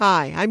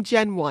Hi, I'm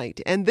Jen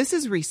White, and this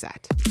is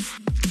Reset.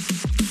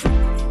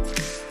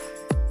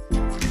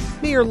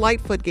 Mayor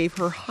Lightfoot gave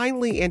her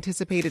highly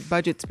anticipated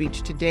budget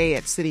speech today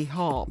at City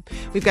Hall.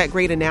 We've got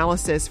great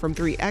analysis from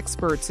 3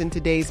 experts in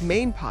today's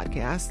main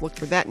podcast. Look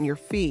for that in your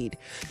feed.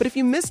 But if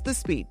you missed the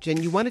speech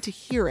and you wanted to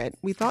hear it,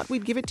 we thought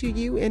we'd give it to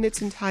you in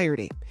its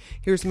entirety.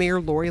 Here's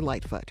Mayor Lori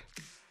Lightfoot.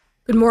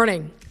 Good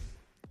morning,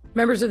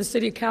 members of the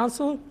City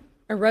Council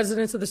and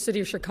residents of the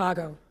City of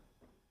Chicago.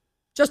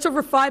 Just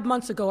over 5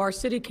 months ago, our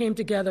city came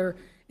together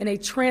in a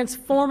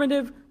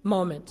transformative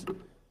moment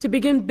to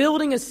begin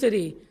building a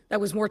city that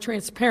was more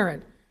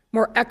transparent,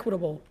 more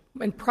equitable,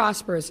 and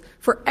prosperous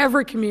for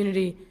every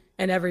community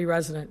and every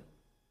resident.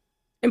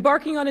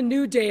 Embarking on a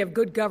new day of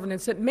good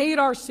governance that made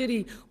our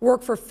city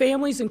work for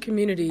families and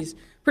communities,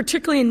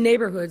 particularly in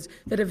neighborhoods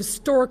that have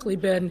historically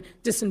been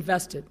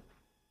disinvested.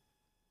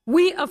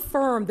 We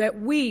affirm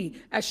that we,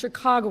 as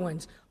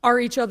Chicagoans, are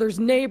each other's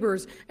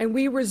neighbors, and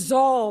we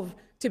resolve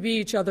to be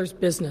each other's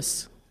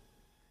business.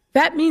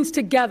 That means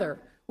together,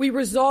 we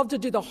resolve to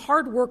do the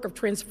hard work of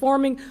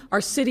transforming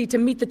our city to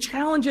meet the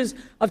challenges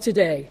of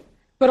today,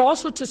 but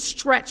also to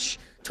stretch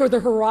toward the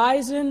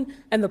horizon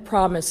and the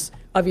promise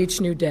of each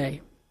new day.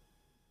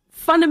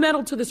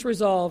 Fundamental to this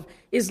resolve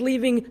is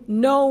leaving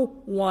no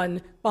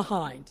one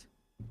behind.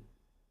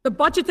 The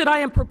budget that I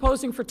am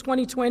proposing for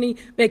 2020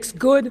 makes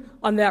good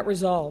on that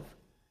resolve.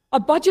 A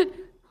budget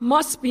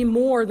must be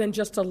more than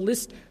just a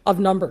list of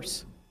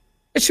numbers.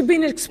 It should be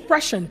an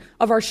expression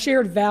of our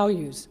shared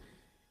values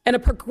and a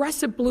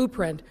progressive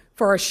blueprint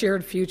for our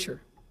shared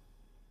future.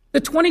 The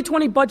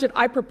 2020 budget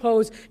I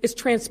propose is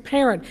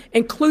transparent,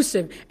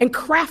 inclusive, and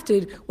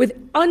crafted with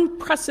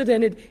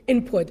unprecedented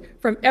input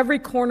from every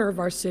corner of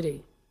our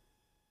city.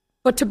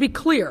 But to be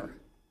clear,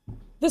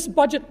 this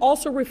budget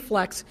also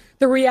reflects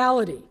the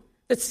reality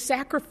that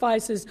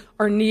sacrifices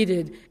are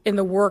needed in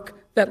the work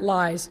that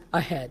lies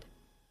ahead.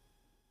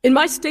 In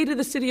my State of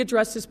the City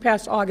address this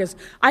past August,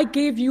 I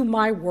gave you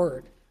my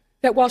word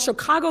that while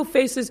Chicago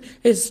faces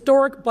a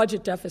historic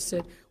budget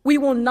deficit, we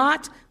will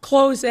not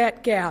close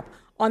that gap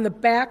on the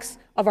backs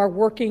of our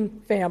working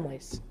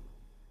families.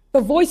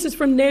 The voices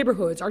from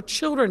neighborhoods, our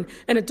children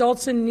and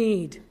adults in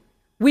need,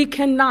 we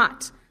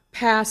cannot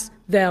pass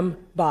them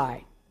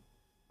by.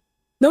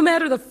 No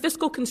matter the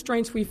fiscal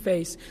constraints we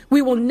face,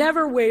 we will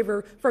never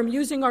waver from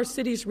using our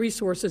city's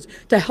resources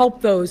to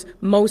help those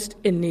most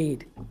in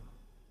need.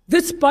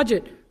 This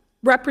budget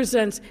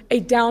represents a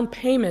down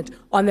payment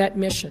on that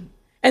mission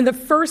and the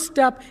first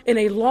step in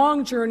a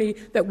long journey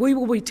that we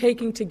will be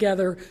taking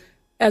together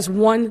as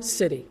one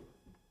city.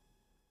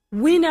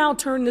 We now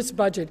turn this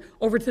budget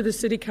over to the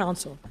City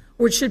Council,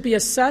 where it should be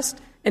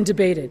assessed and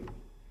debated.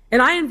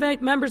 And I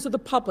invite members of the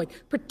public,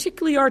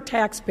 particularly our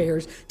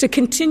taxpayers, to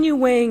continue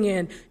weighing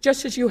in,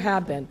 just as you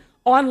have been,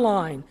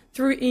 online,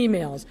 through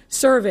emails,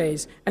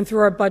 surveys, and through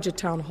our budget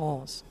town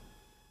halls.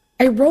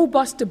 A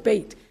robust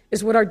debate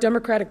is what our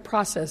democratic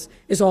process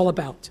is all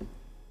about.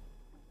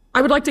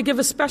 I would like to give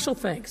a special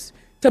thanks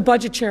to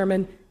Budget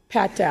Chairman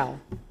Pat Dow,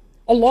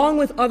 along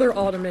with other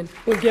aldermen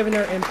who have given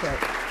their input.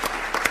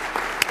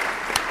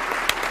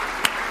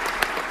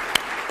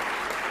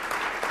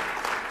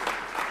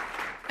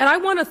 And I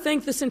want to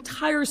thank this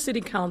entire City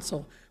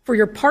Council for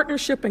your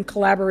partnership and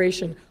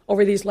collaboration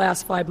over these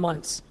last 5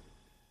 months.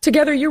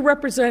 Together, you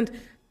represent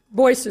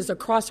voices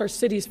across our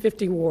city's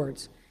 50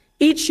 wards,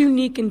 each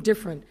unique and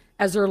different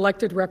as their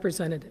elected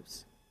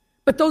representatives.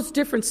 But those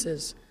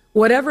differences,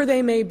 whatever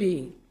they may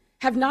be,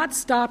 have not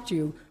stopped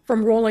you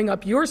from rolling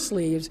up your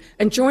sleeves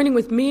and joining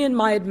with me and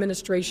my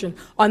administration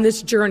on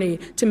this journey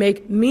to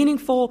make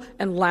meaningful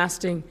and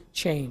lasting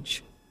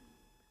change.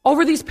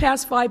 Over these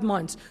past 5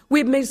 months, we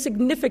have made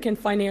significant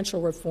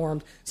financial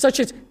reforms, such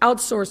as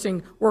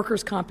outsourcing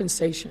workers'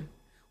 compensation.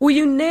 We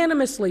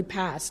unanimously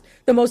passed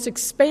the most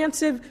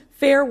expansive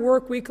Fair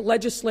Workweek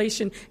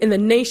legislation in the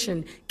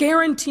nation,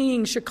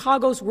 guaranteeing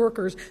Chicago's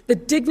workers the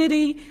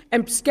dignity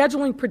and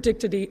scheduling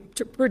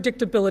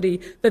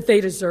predictability that they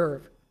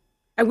deserve.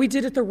 And we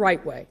did it the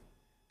right way,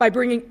 by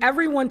bringing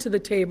everyone to the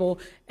table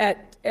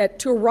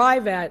to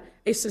arrive at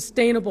a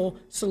sustainable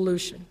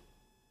solution.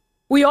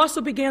 We also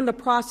began the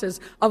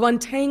process of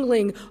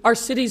untangling our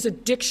city's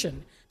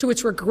addiction to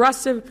its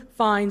regressive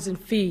fines and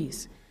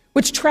fees,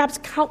 which traps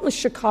countless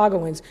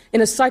Chicagoans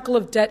in a cycle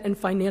of debt and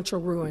financial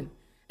ruin,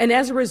 and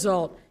as a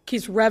result,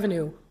 keeps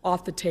revenue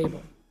off the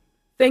table.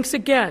 Thanks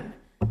again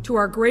to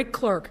our great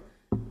clerk,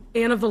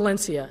 Anna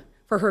Valencia,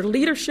 for her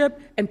leadership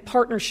and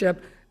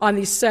partnership on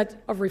these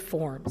set of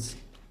reforms.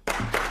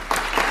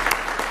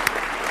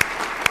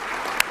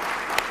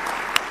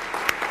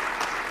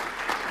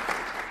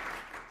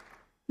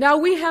 Now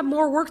we have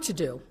more work to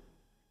do.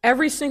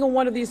 Every single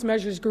one of these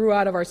measures grew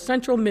out of our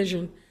central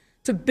mission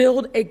to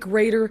build a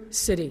greater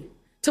city,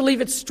 to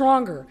leave it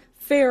stronger,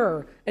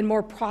 fairer, and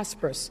more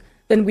prosperous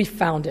than we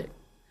found it.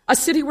 A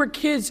city where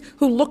kids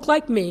who look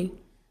like me,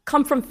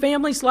 come from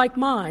families like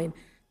mine,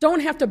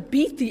 don't have to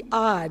beat the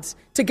odds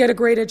to get a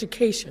great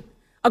education,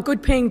 a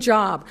good-paying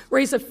job,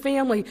 raise a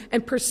family,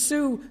 and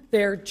pursue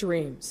their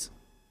dreams.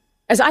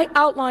 As I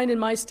outlined in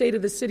my State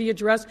of the City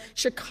address,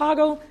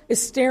 Chicago is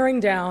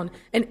staring down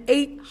an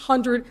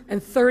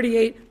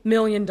 $838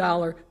 million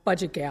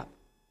budget gap,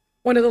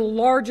 one of the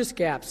largest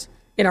gaps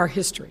in our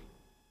history.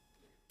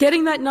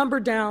 Getting that number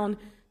down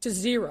to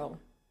zero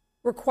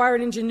required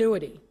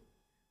ingenuity.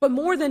 But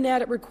more than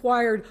that, it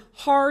required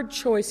hard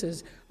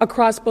choices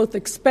across both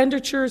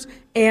expenditures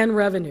and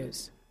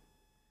revenues.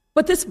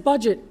 But this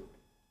budget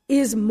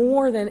is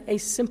more than a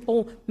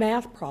simple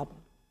math problem.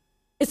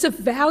 It's a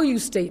value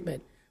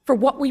statement for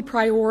what we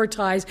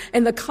prioritize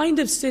and the kind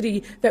of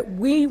city that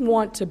we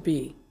want to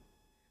be.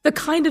 The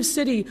kind of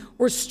city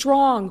where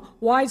strong,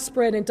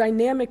 widespread, and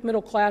dynamic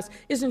middle class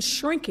isn't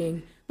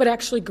shrinking, but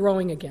actually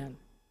growing again.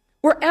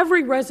 Where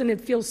every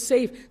resident feels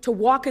safe to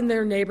walk in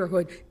their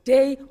neighborhood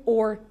day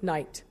or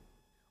night.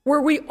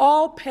 Where we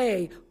all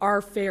pay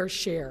our fair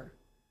share.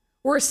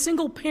 Where a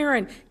single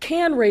parent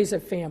can raise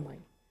a family.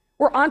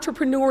 Where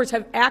entrepreneurs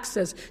have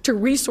access to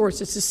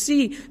resources to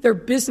see their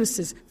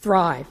businesses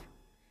thrive.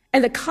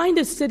 And the kind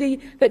of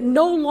city that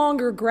no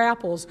longer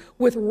grapples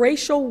with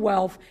racial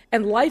wealth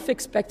and life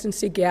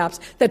expectancy gaps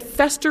that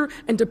fester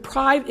and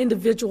deprive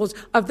individuals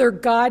of their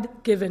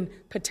God-given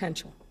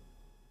potential.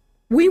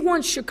 We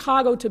want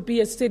Chicago to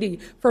be a city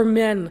for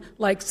men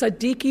like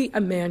Siddiqui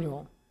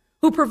Emanuel,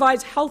 who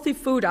provides healthy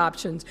food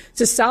options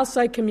to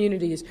Southside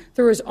communities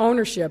through his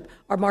ownership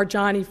of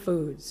Marjani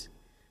Foods.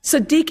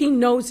 Siddiqui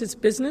knows his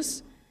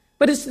business,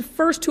 but is the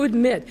first to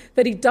admit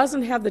that he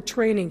doesn't have the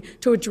training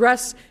to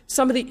address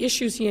some of the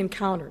issues he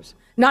encounters,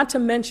 not to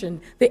mention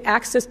the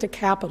access to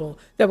capital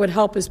that would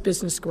help his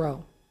business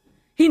grow.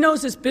 He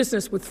knows his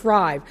business would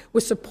thrive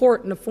with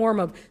support in the form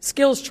of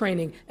skills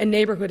training and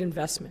neighborhood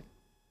investment.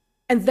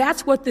 And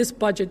that's what this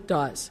budget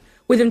does,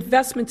 with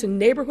investments in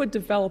neighborhood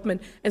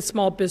development and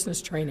small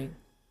business training.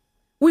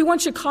 We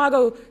want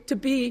Chicago to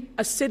be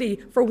a city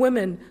for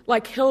women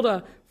like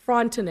Hilda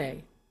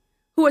Frontenay,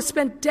 who has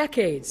spent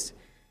decades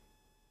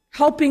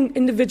helping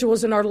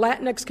individuals in our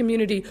Latinx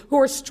community who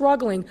are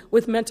struggling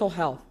with mental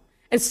health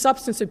and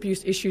substance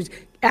abuse issues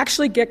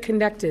actually get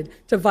connected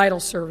to vital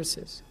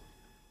services.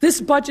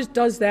 This budget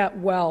does that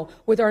well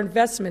with our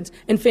investments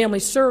in family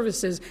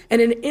services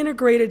and an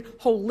integrated,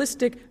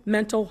 holistic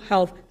mental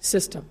health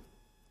system.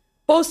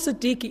 Both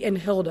Siddiqui and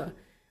Hilda,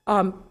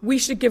 we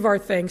should give our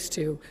thanks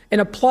to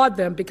and applaud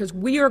them because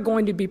we are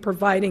going to be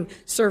providing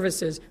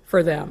services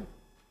for them.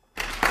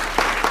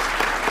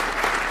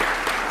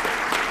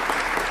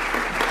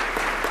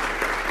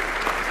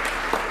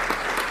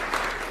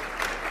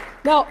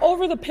 Now,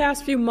 over the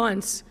past few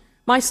months,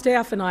 my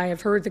staff and I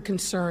have heard the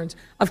concerns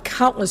of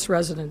countless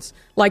residents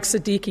like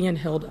Siddiqui and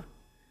Hilda.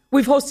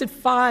 We've hosted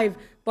 5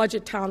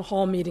 budget town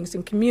hall meetings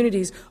in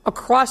communities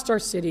across our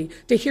city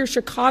to hear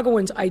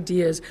Chicagoans'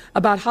 ideas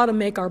about how to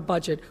make our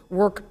budget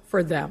work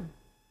for them.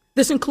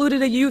 This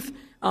included a youth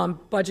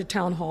budget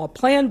town hall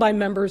planned by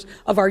members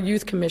of our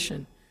youth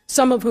commission,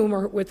 some of whom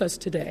are with us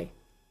today.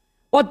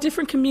 While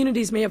different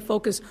communities may have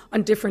focused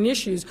on different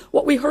issues,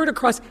 what we heard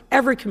across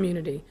every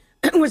community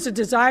was a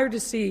desire to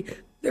see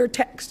their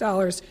tax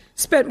dollars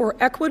spent more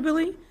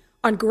equitably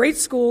on great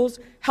schools,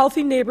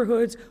 healthy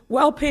neighborhoods,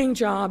 well-paying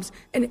jobs,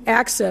 and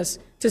access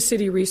to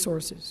city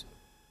resources.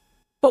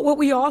 But what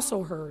we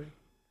also heard,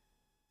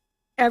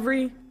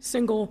 every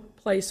single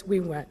place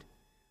we went,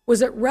 was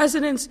that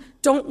residents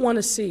don't want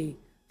to see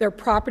their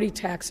property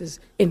taxes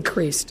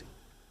increased.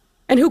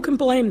 And who can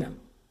blame them?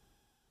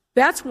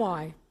 That's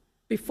why,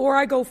 before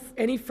I go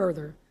any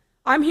further,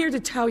 I'm here to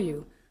tell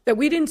you that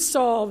we didn't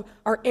solve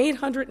our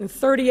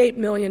 $838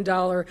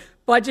 million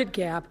budget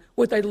gap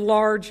with a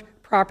large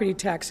property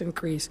tax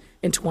increase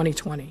in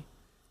 2020.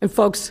 And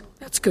folks,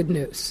 that's good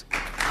news.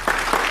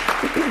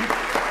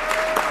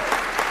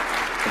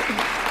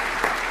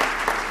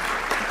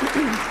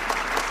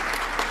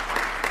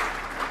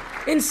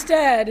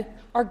 Instead,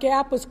 our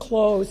gap was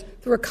closed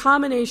through a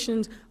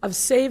combination of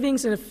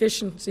savings and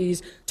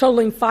efficiencies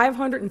totaling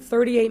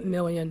 $538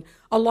 million,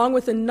 along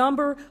with a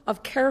number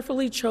of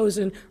carefully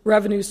chosen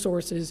revenue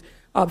sources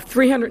of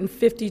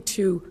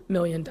 $352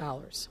 million.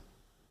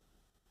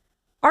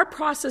 Our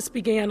process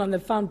began on the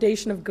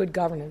foundation of good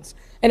governance,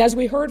 and as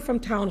we heard from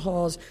town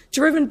halls,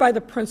 driven by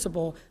the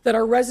principle that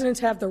our residents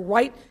have the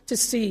right to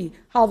see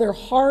how their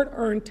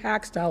hard-earned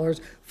tax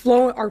dollars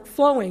are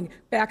flowing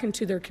back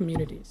into their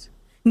communities.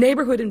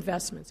 Neighborhood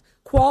investments,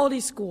 quality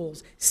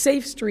schools,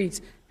 safe streets,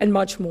 and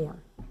much more.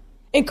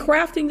 In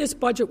crafting this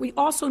budget, we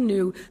also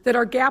knew that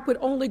our gap would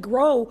only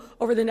grow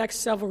over the next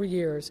several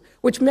years,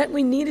 which meant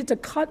we needed to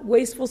cut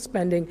wasteful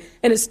spending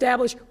and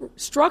establish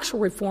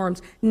structural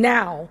reforms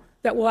now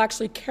that will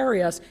actually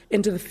carry us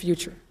into the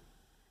future.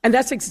 And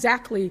that's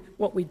exactly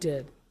what we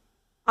did.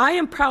 I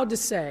am proud to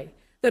say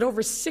that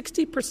over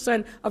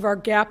 60% of our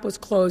gap was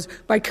closed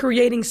by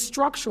creating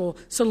structural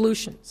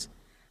solutions.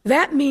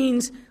 That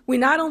means we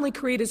not only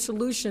created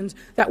solutions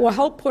that will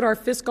help put our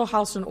fiscal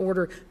house in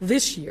order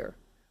this year,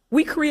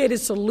 we created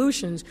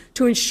solutions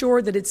to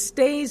ensure that it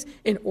stays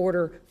in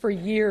order for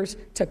years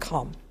to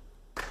come.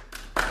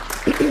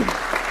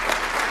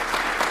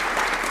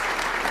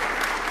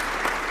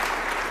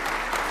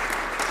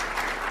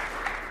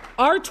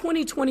 Our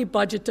 2020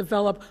 budget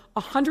developed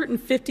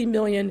 $150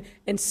 million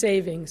in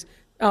savings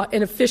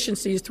and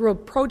efficiencies through an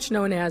approach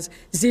known as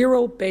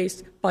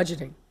zero-based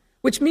budgeting,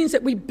 which means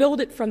that we build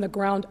it from the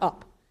ground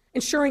up,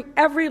 ensuring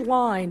every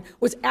line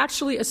was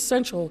actually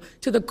essential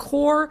to the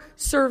core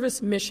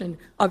service mission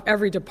of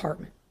every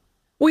department.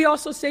 We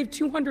also saved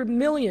 $200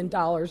 million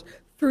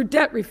through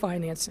debt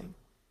refinancing.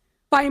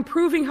 By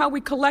improving how we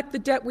collect the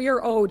debt we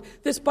are owed,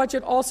 this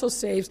budget also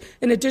saves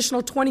an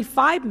additional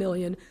 $25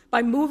 million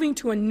by moving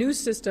to a new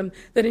system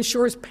that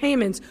ensures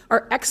payments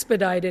are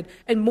expedited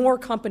and more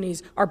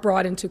companies are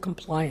brought into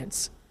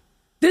compliance.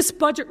 This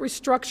budget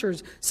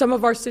restructures some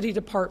of our city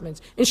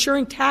departments,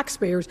 ensuring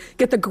taxpayers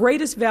get the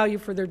greatest value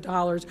for their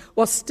dollars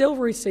while still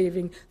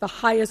receiving the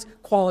highest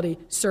quality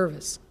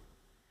service.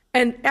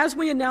 And as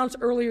we announced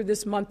earlier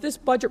this month, this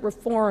budget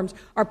reforms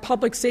our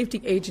public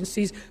safety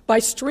agencies by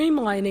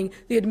streamlining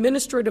the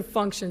administrative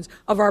functions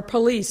of our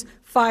police,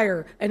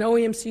 fire, and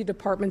OEMC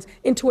departments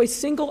into a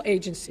single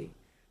agency,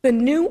 the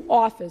new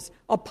Office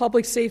of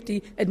Public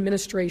Safety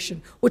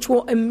Administration, which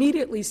will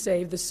immediately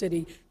save the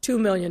city $2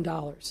 million.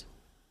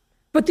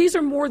 But these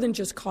are more than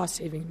just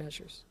cost-saving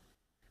measures.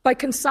 By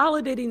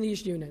consolidating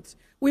these units,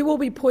 we will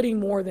be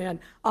putting more than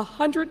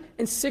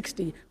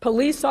 160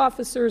 police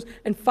officers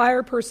and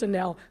fire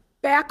personnel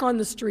back on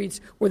the streets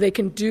where they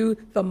can do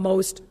the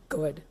most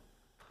good.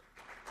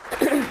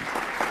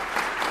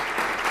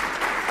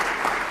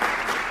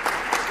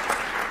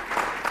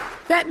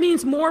 That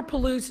means more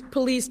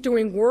police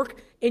doing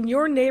work in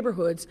your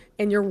neighborhoods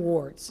and your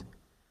wards.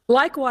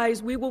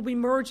 Likewise, we will be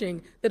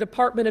merging the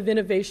Department of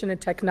Innovation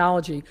and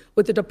Technology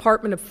with the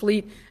Department of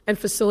Fleet and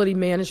Facility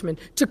Management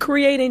to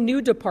create a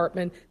new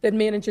department that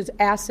manages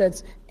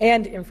assets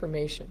and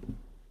information,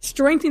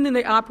 strengthening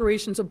the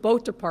operations of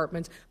both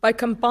departments by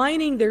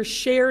combining their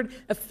shared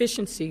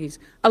efficiencies,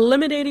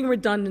 eliminating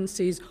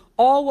redundancies,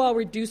 all while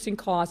reducing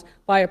costs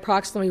by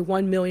approximately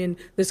 $1 million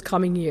this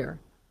coming year.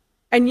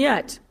 And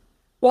yet,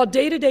 while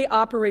day-to-day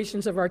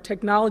operations of our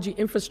technology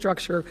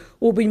infrastructure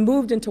will be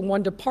moved into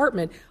one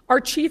department, our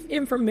Chief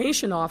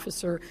Information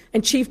Officer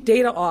and Chief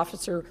Data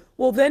Officer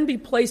will then be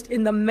placed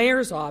in the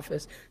Mayor's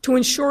office to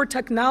ensure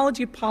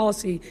technology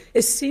policy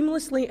is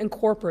seamlessly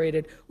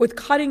incorporated with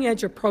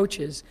cutting-edge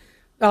approaches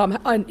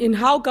in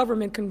how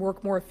government can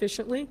work more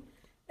efficiently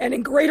and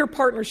in greater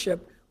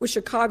partnership with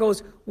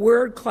Chicago's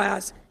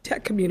world-class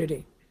tech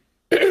community.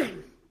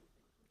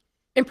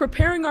 In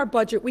preparing our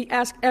budget, we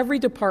ask every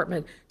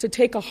department to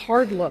take a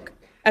hard look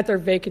at their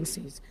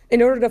vacancies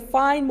in order to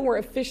find more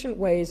efficient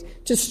ways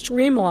to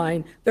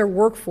streamline their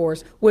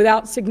workforce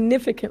without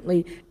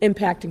significantly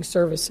impacting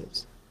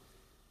services.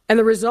 And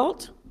the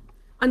result?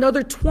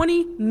 Another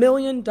 $20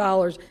 million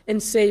in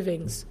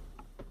savings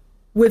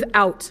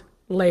without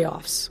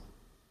layoffs.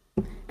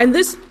 And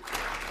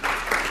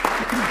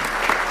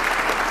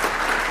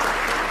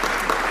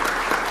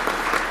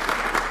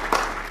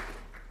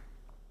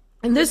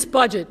this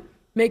budget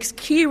makes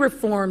key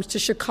reforms to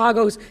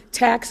Chicago's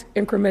tax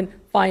increment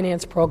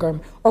finance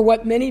program, or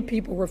what many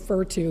people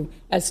refer to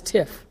as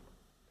TIF.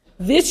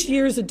 This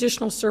year's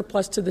additional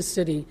surplus to the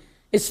city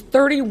is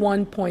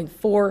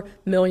 $31.4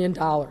 million.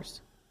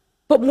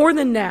 But more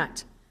than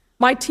that,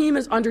 my team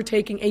is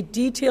undertaking a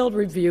detailed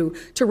review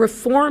to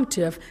reform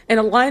TIF and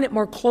align it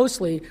more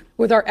closely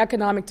with our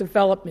economic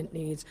development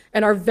needs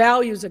and our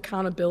values,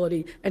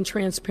 accountability, and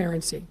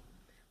transparency.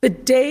 The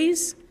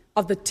days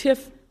of the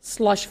TIF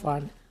slush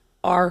fund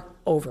are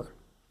over.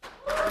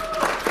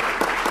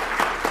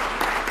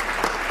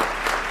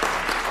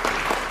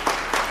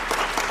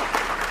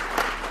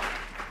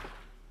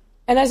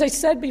 And as I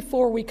said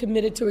before, we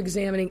committed to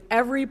examining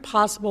every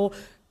possible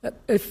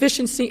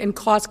efficiency and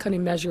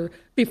cost-cutting measure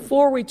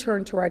before we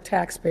turn to our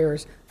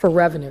taxpayers for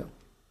revenue.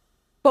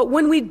 But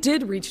when we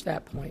did reach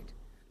that point,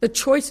 the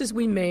choices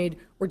we made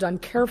were done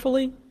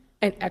carefully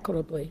and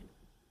equitably.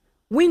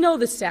 We know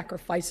the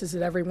sacrifices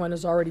that everyone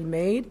has already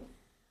made,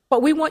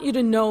 but we want you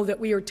to know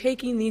that we are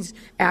taking these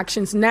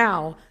actions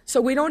now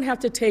so we don't have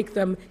to take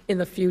them in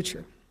the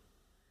future.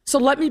 So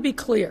let me be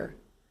clear.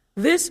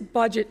 This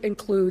budget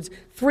includes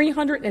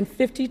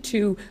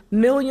 $352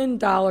 million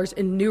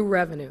in new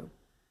revenue.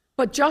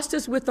 But just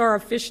as with our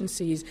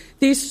efficiencies,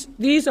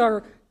 these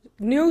are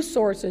new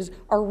sources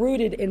are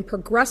rooted in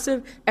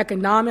progressive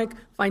economic,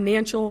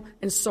 financial,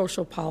 and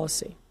social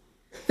policy.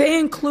 They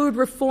include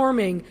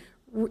reforming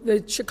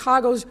the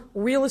Chicago's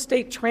real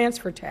estate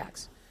transfer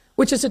tax,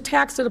 which is a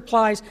tax that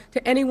applies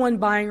to anyone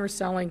buying or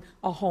selling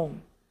a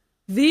home.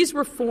 These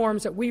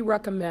reforms that we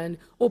recommend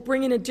will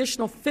bring an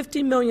additional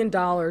 $50 million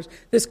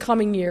this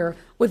coming year,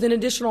 with an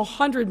additional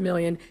 $100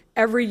 million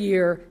every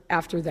year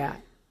after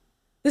that.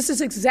 This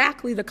is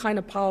exactly the kind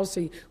of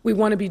policy we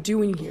want to be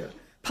doing here,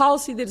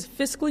 policy that is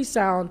fiscally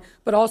sound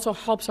but also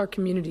helps our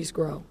communities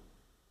grow.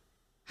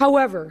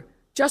 However,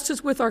 just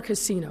as with our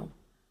casino,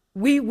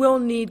 we will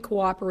need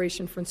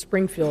cooperation from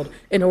Springfield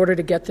in order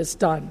to get this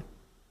done.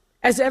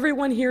 As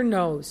everyone here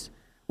knows,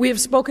 We have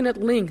spoken at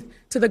length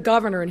to the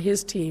governor and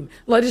his team,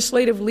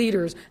 legislative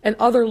leaders and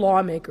other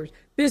lawmakers,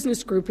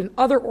 business groups, and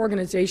other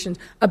organizations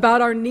about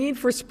our need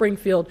for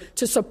Springfield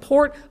to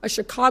support a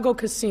Chicago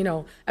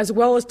casino, as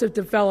well as to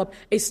develop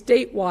a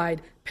statewide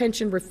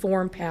pension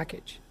reform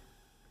package.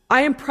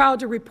 I am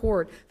proud to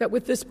report that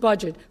with this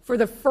budget, for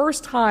the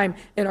first time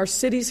in our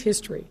city's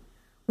history,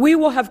 we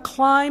will have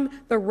climbed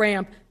the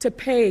ramp to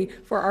pay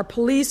for our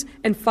police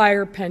and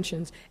fire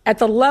pensions at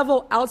the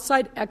level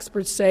outside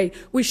experts say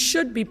we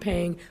should be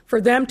paying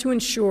for them to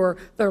ensure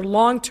their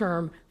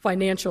long-term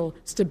financial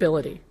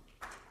stability.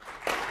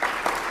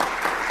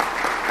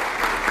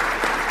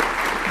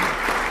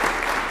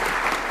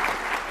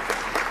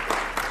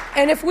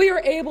 And if we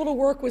are able to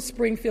work with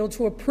Springfield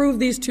to approve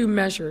these two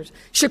measures,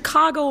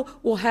 Chicago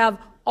will have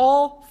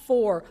all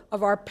four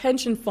of our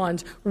pension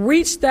funds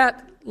reach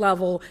that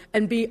level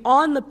and be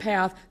on the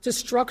path to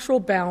structural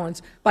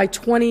balance by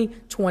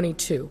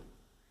 2022.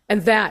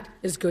 And that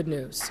is good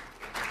news.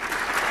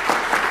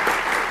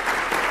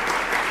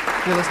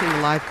 You're listening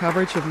to live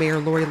coverage of Mayor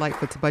Lori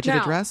Lightfoot's budget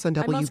address on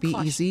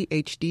WBEZ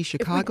HD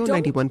Chicago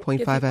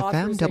 91.5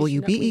 FM,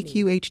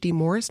 WBEQ HD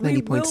Morris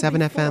 90.7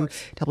 FM,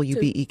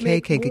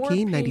 WBEK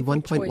Kankakee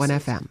 91.1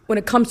 FM. When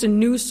it comes to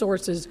new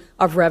sources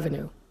of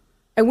revenue.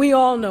 And we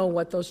all know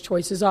what those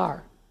choices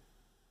are.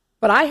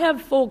 But I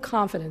have full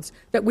confidence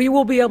that we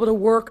will be able to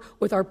work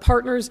with our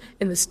partners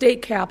in the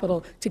state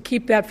capitol to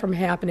keep that from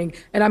happening.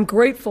 And I'm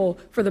grateful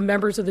for the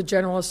members of the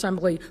General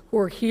Assembly who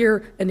are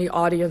here in the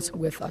audience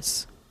with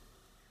us.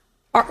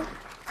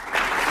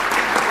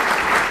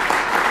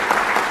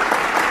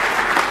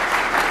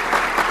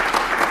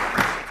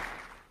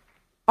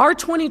 Our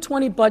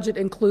 2020 budget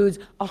includes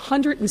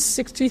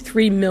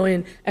 $163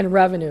 million in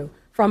revenue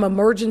from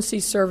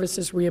emergency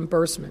services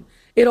reimbursement.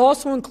 It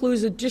also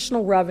includes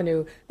additional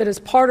revenue that is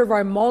part of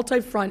our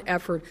multi-front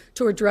effort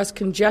to address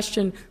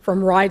congestion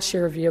from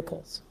rideshare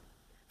vehicles.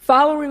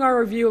 Following our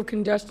review of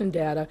congestion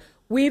data,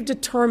 we've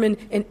determined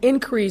an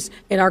increase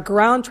in our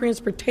ground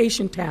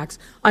transportation tax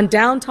on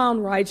downtown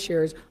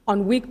rideshares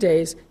on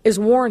weekdays is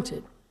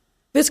warranted.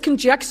 This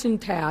congestion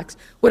tax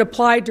would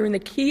apply during the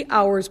key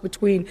hours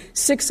between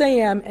 6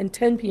 a.m. and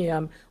 10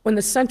 p.m. when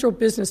the central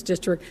business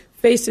district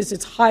faces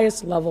its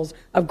highest levels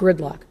of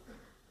gridlock.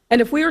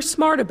 And if we are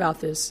smart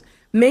about this,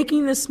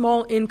 making this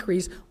small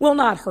increase will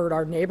not hurt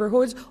our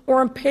neighborhoods or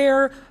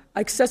impair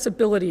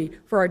accessibility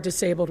for our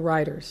disabled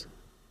riders.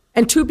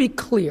 And to be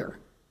clear,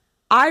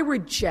 I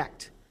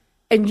reject,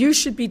 and you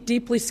should be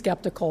deeply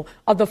skeptical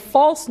of the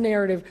false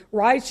narrative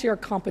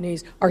rideshare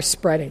companies are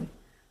spreading.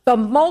 The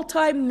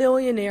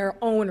multimillionaire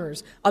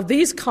owners of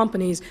these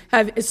companies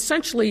have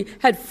essentially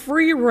had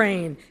free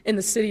rein in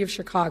the city of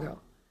Chicago.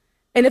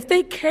 And if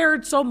they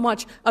cared so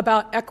much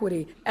about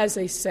equity, as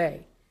they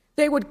say,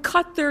 they would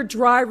cut their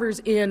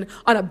drivers in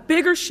on a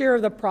bigger share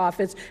of the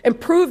profits,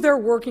 improve their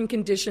working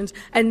conditions,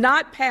 and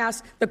not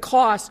pass the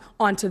costs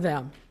on to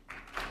them.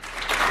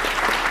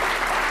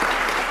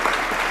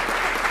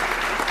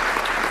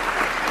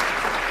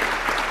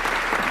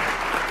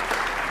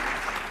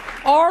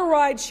 Our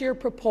rideshare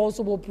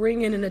proposal will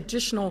bring in an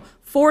additional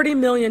 $40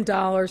 million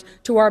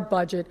to our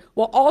budget,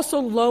 while also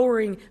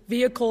lowering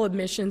vehicle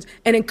emissions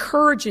and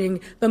encouraging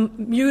the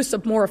use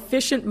of more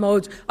efficient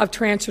modes of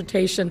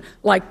transportation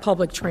like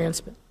public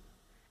transit.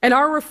 And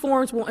our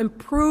reforms will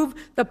improve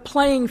the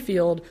playing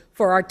field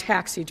for our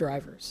taxi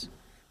drivers.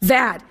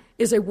 That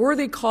is a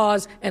worthy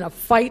cause and a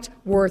fight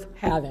worth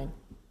having.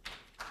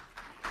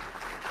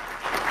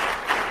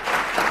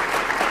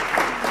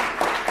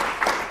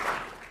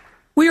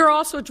 We are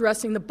also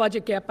addressing the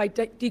budget gap by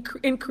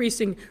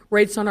increasing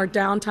rates on our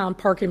downtown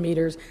parking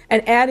meters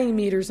and adding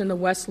meters in the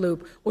West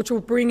Loop, which will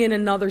bring in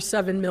another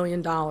 $7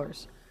 million.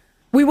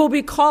 We will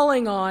be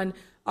calling on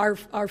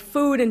our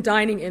food and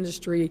dining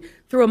industry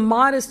through a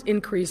modest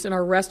increase in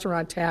our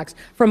restaurant tax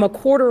from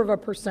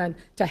 0.25%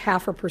 to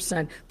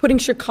 0.5%, putting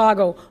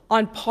Chicago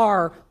on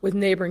par with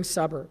neighboring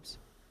suburbs.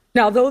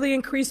 Now, though the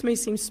increase may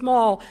seem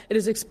small, it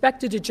is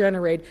expected to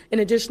generate an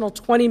additional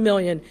 $20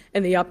 million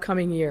in the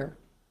upcoming year.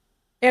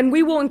 And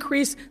we will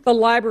increase the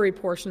library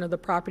portion of the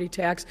property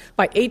tax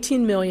by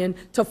 $18 million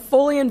to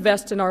fully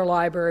invest in our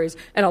libraries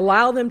and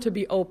allow them to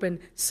be open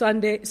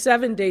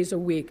 7 days a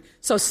week.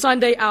 So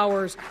Sunday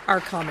hours are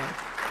coming.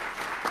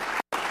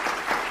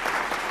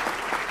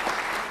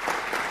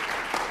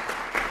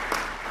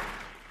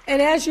 And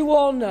as you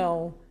all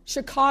know,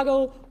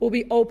 Chicago will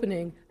be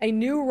opening a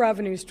new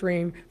revenue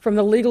stream from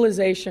the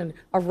legalization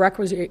of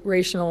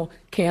recreational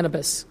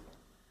cannabis.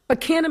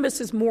 But cannabis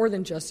is more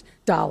than just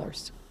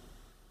dollars.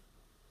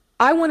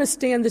 I want to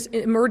stand this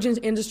emerging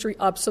industry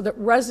up so that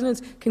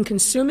residents can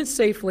consume it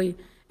safely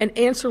and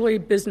ancillary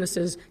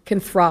businesses can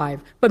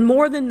thrive. But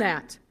more than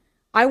that,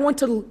 I want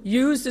to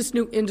use this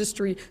new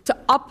industry to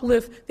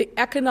uplift the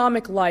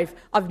economic life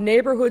of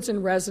neighborhoods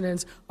and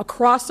residents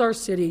across our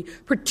city,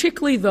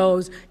 particularly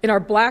those in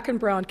our black and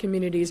brown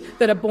communities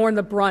that have borne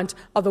the brunt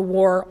of the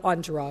war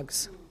on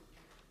drugs.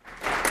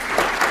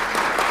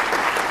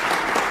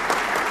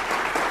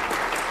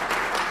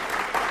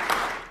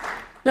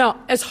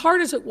 Now, as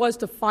hard as it was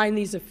to find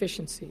these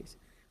efficiencies,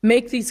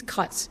 make these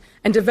cuts,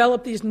 and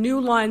develop these new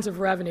lines of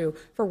revenue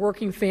for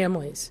working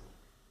families.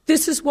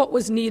 This is what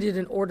was needed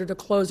in order to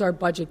close our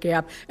budget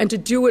gap and to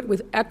do it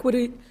with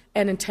equity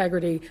and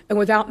integrity and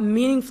without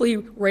meaningfully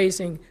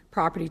raising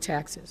property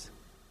taxes.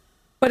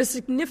 But as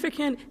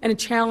significant and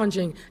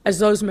challenging as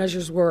those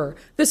measures were,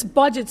 this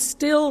budget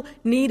still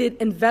needed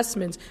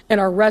investments in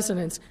our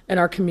residents and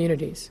our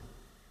communities.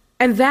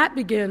 And that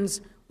begins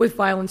with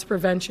violence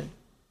prevention.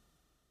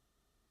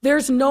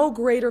 There's no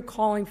greater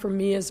calling for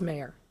me as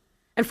mayor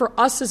and for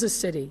us as a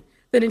city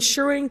than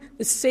ensuring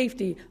the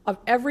safety of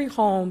every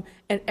home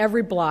and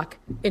every block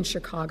in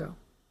Chicago.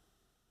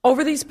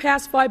 Over these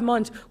past 5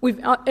 months, we've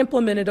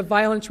implemented a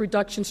violence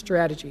reduction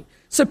strategy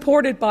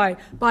supported by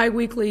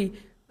biweekly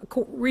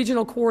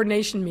regional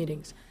coordination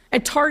meetings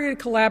and targeted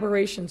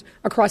collaborations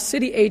across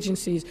city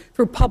agencies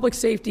through public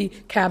safety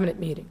cabinet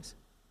meetings.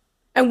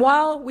 And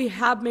while we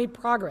have made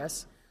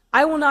progress,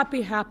 I will not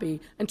be happy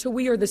until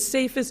we are the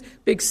safest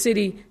big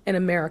city in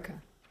America.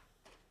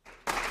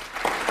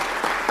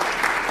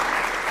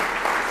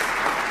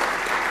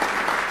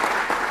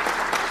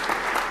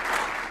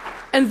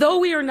 And though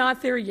we are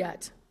not there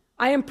yet,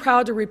 I am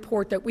proud to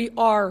report that we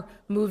are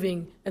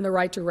moving in the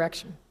right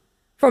direction.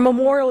 From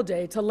Memorial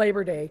Day to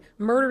Labor Day,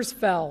 murders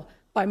fell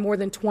by more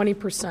than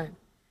 20%.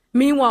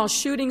 Meanwhile,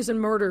 shootings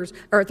and murders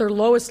are at their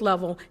lowest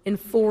level in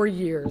 4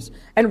 years,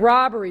 and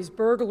robberies,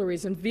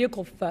 burglaries, and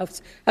vehicle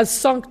thefts have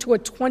sunk to a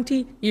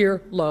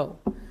 20-year low.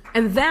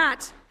 And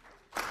that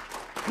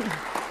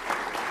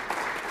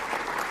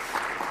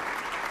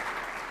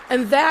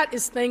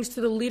is thanks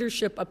to the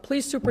leadership of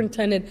Police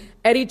Superintendent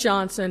Eddie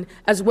Johnson,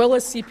 as well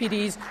as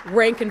CPD's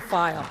rank and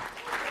file.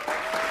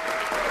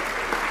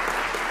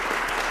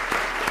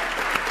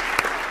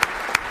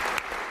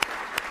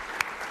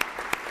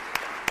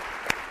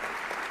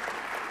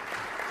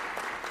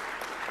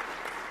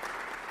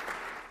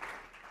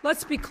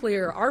 Let's be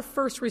clear, our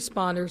first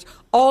responders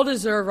all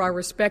deserve our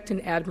respect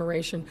and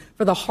admiration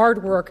for the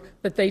hard work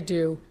that they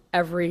do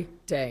every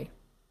day.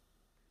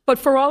 But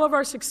for all of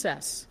our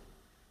success,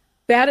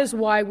 that is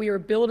why we are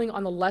building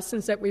on the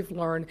lessons that we've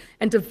learned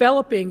and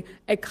developing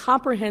a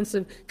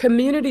comprehensive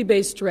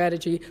community-based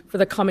strategy for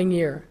the coming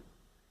year.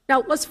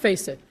 Now, let's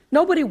face it,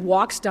 nobody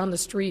walks down the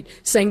street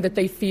saying that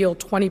they feel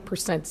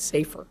 20%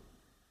 safer.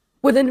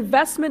 With an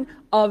investment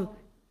of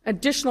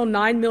additional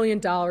 $9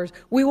 million,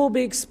 we will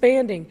be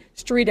expanding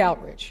street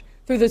outreach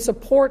through the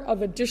support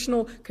of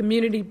additional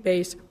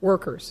community-based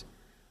workers.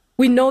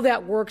 We know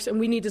that works, and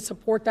we need to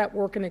support that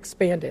work and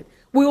expand it.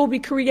 We will be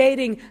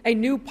creating a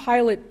new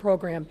pilot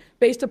program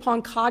based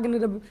upon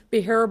cognitive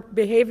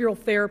behavioral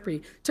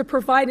therapy to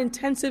provide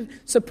intensive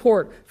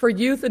support for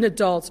youth and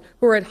adults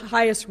who are at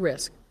highest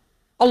risk,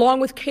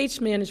 along with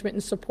case management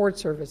and support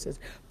services,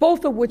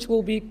 both of which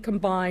will be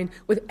combined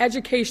with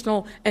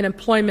educational and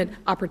employment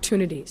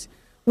opportunities.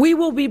 We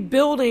will be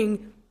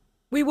building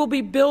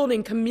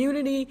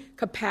community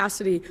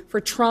capacity for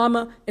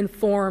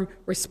trauma-informed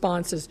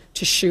responses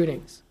to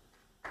shootings.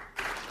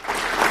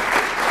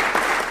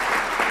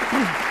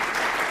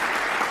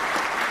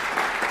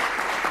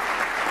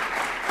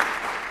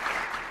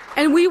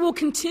 And we will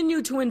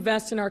continue to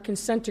invest in our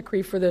consent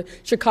decree for the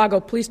Chicago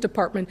Police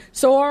Department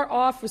so our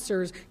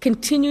officers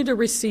continue to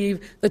receive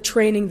the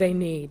training they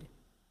need.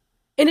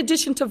 In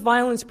addition to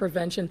violence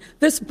prevention,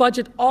 this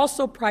budget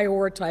also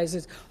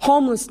prioritizes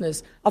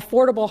homelessness,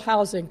 affordable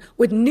housing,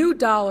 with new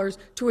dollars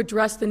to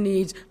address the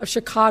needs of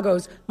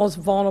Chicago's most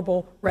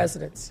vulnerable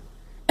residents.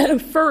 And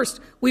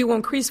first, we will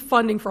increase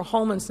funding for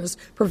homelessness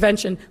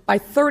prevention by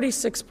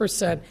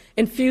 36%,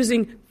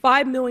 infusing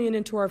 $5 million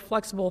into our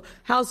flexible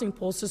housing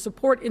pools to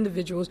support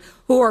individuals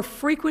who are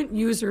frequent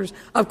users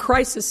of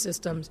crisis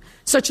systems,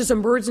 such as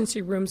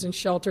emergency rooms and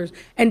shelters,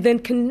 and then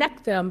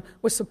connect them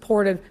with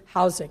supportive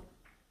housing.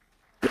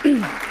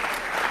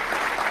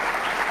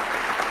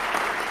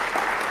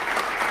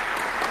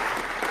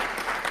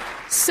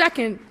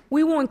 Second,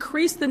 we will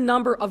increase the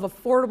number of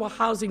affordable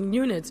housing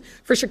units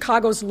for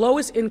Chicago's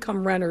lowest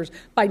income renters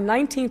by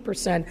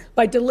 19%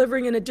 by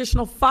delivering an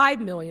additional $5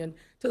 million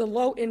to the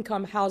Low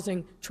Income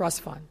Housing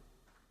Trust Fund.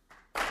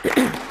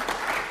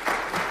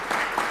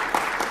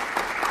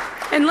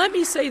 And let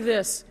me say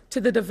this to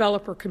the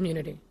developer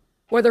community,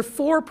 whether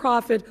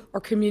for-profit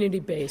or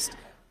community-based,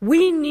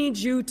 we need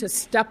you to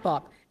step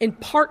up in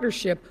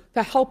partnership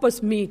to help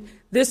us meet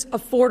this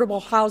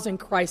affordable housing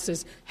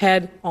crisis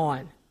head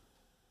on.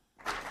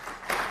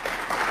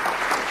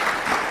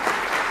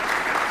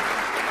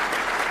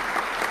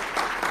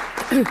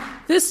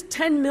 This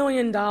 $10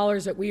 million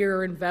that we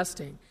are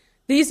investing,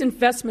 these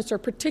investments are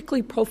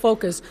particularly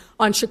focused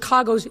on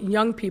Chicago's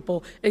young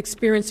people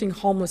experiencing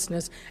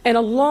homelessness, and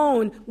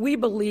alone, we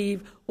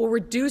believe, will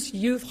reduce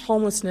youth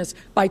homelessness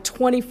by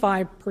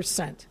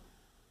 25%.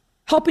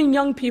 Helping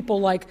young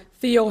people like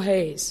Theo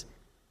Hayes.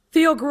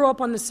 Theo grew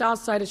up on the south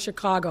side of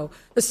Chicago,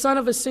 the son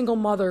of a single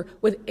mother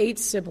with 8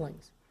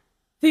 siblings.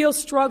 Theo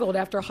struggled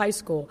after high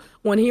school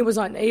when he was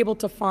unable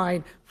to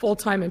find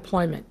full-time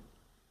employment.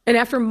 And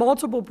after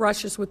multiple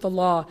brushes with the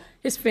law,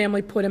 his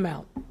family put him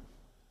out.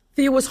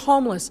 Theo was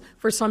homeless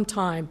for some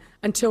time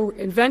until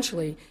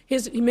eventually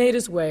he made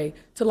his way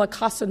to La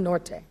Casa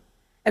Norte.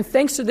 And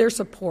thanks to their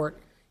support,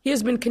 he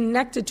has been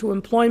connected to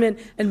employment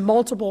and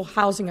multiple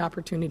housing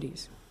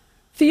opportunities.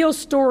 Theo's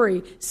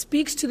story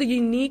speaks to the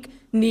unique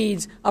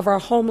needs of our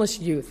homeless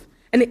youth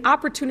and the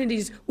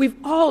opportunities we've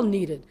all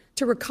needed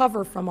to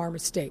recover from our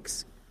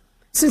mistakes.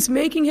 Since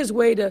making his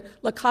way to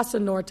La Casa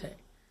Norte,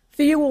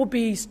 Theo will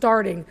be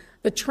starting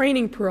the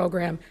training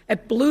program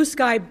at Blue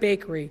Sky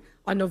Bakery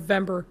on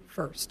November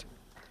 1st.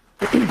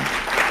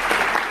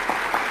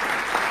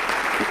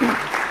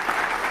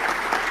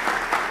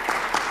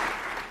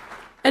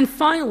 And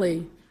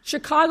finally,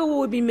 Chicago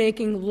will be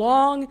making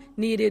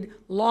long-needed,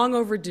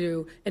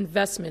 long-overdue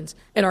investments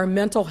in our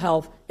mental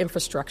health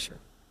infrastructure.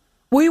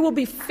 We will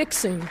be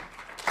fixing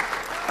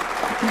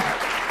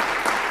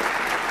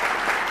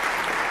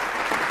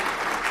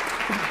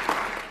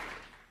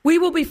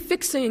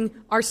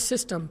our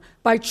system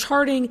by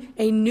charting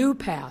a new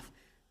path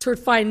to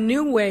find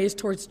new ways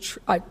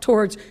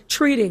towards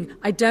treating,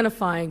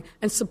 identifying,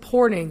 and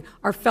supporting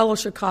our fellow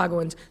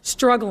Chicagoans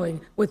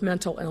struggling with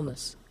mental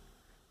illness.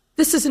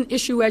 This is an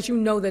issue, as you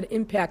know, that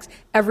impacts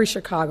every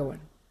Chicagoan.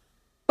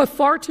 But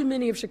far too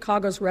many of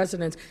Chicago's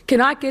residents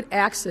cannot get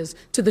access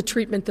to the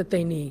treatment that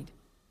they need.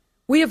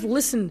 We have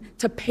listened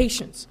to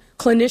patients,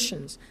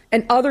 clinicians,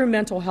 and other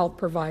mental health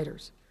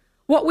providers.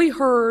 What we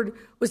heard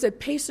was that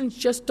patients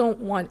just don't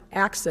want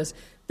access.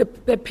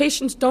 That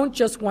patients don't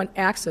just want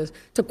access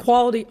to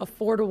quality,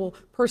 affordable,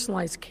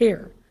 personalized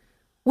care.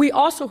 We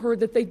also heard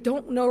that they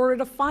don't know where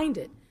to find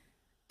it,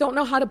 don't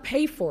know how to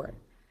pay for it,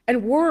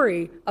 and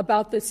worry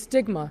about the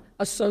stigma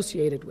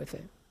associated with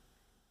it.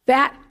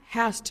 That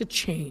has to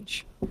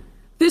change.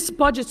 This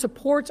budget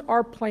supports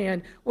our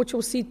plan, which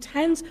will see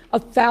tens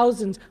of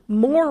thousands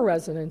more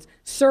residents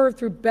served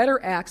through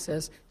better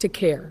access to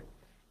care.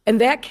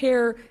 And that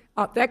care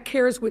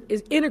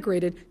is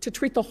integrated to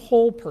treat the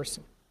whole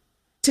person.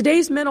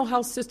 Today's mental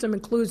health system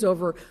includes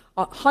over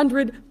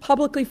 100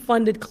 publicly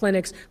funded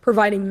clinics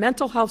providing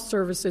mental health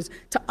services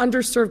to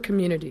underserved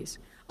communities,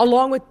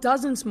 along with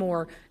dozens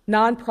more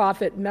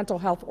nonprofit mental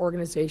health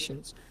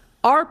organizations.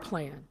 Our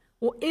plan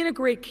will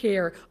integrate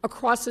care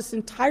across this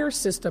entire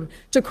system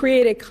to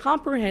create a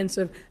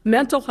comprehensive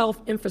mental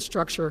health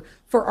infrastructure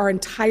for our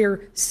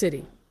entire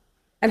city.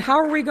 And how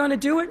are we going to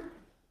do it?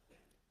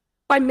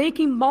 By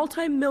making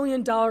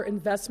multi-million-dollar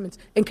investments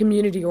in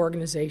community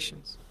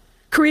organizations,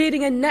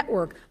 creating a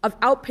network of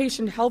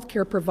outpatient health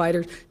care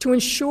providers to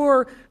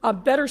ensure a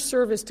better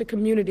service to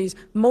communities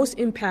most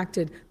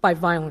impacted by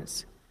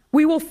violence.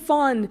 We will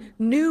fund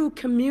new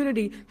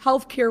community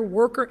health care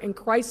worker and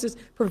crisis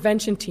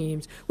prevention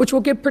teams, which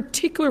will give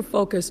particular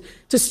focus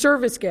to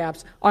service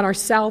gaps on our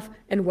south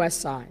and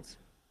west sides.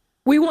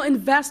 We will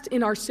invest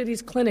in our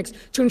city's clinics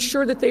to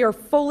ensure that they are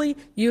fully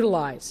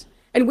utilized,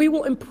 and we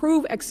will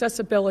improve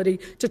accessibility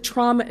to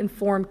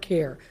trauma-informed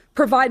care,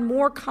 provide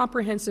more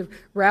comprehensive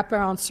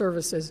wraparound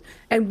services,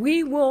 and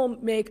we will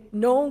make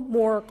no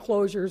more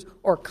closures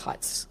or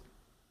cuts.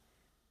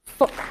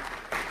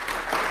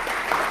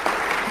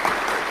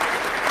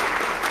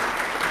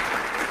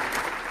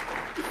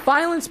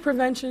 Violence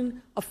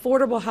prevention,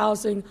 affordable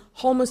housing,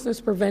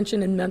 homelessness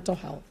prevention, and mental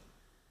health.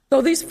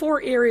 Though these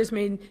four areas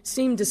may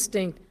seem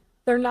distinct,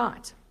 they're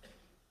not.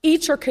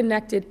 Each are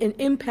connected and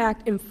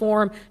impact,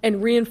 inform,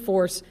 and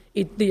reinforce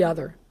the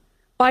other.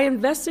 By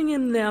investing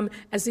in them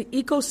as the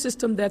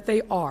ecosystem that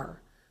they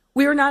are,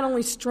 we are not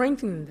only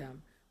strengthening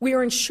them, we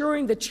are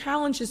ensuring the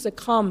challenges that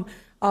come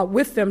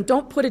with them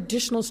don't put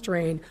additional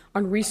strain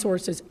on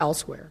resources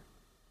elsewhere.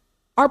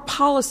 Our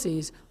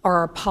policies are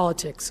our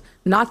politics,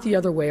 not the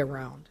other way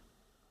around.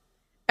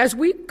 As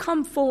we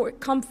come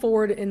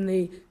forward in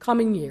the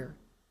coming year,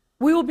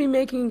 we will be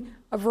making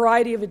a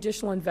variety of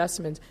additional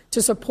investments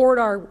to support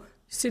our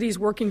city's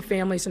working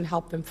families and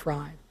help them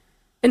thrive.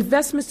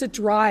 Investments that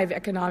drive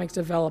economic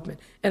development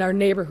in our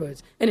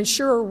neighborhoods and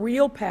ensure a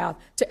real path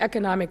to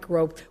economic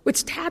growth,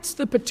 which taps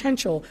the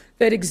potential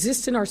that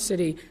exists in our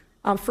city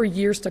for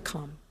years to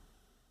come.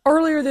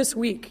 Earlier this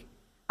week,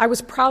 I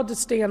was proud to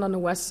stand on the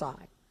West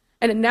Side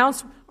and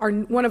announce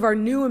one of our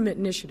new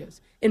initiatives,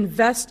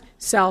 Invest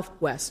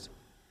Southwest,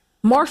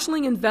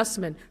 marshaling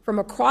investment from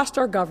across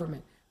our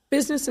government,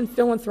 business and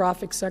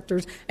philanthropic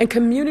sectors, and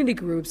community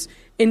groups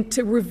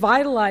into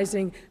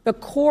revitalizing the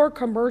core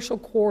commercial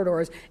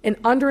corridors in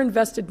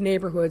underinvested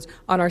neighborhoods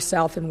on our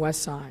south and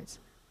west sides.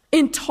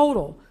 In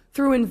total,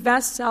 through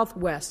Invest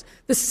Southwest,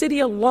 the city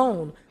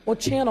alone will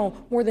channel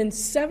more than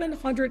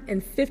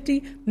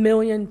 $750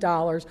 million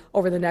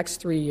over the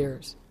next 3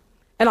 years.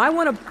 And I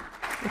want to...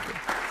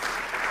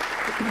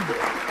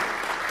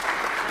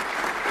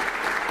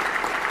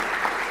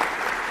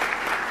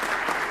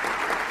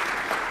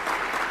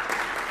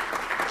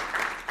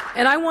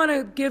 And I want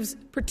to give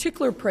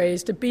particular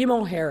praise to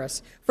BMO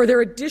Harris for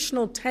their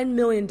additional $10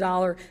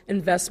 million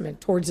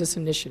investment towards this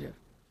initiative.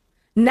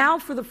 Now,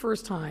 for the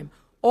first time,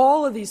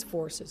 All of these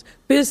forces,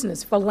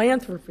 business,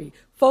 philanthropy,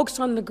 folks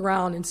on the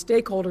ground, and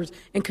stakeholders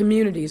and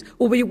communities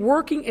will be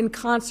working in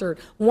concert,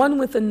 one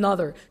with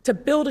another, to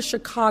build a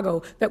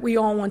Chicago that we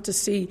all want to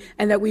see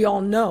and that we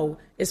all know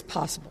is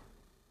possible.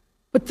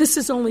 But this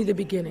is only the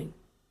beginning.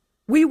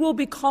 We will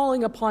be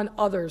calling upon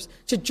others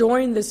to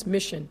join this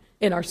mission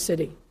in our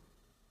city,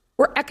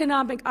 where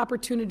economic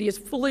opportunity is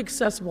fully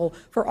accessible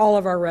for all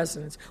of our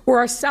residents, where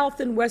our South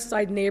and West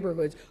Side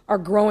neighborhoods are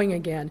growing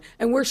again,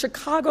 and where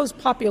Chicago's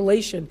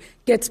population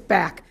gets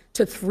back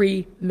to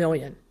 3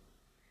 million.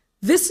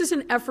 This is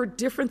an effort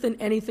different than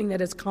anything that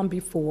has come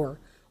before.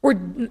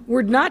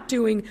 We're not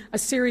doing a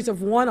series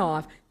of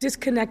one-off,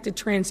 disconnected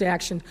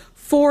transactions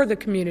for the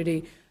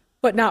community,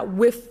 but not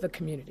with the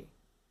community.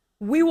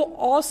 We will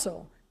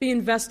also be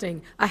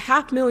investing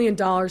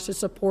 $500,000 to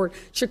support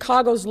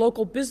Chicago's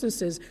local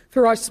businesses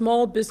through our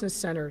small business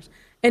centers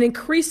and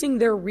increasing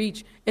their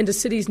reach into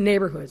city's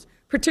neighborhoods,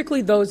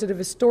 particularly those that have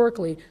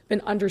historically been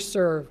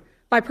underserved,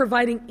 by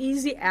providing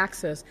easy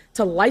access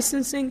to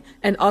licensing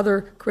and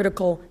other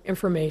critical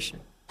information.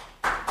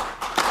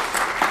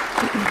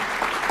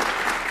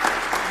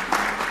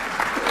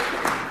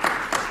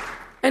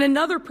 And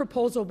another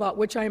proposal about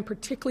which I am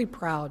particularly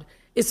proud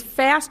is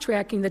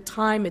fast-tracking the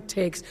time it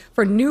takes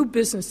for new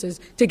businesses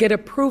to get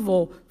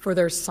approval for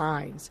their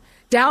signs,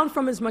 down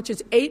from as much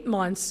as 8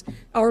 months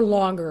or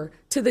longer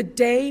to the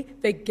day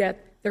they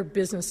get their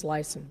business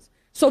license,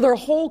 so their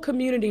whole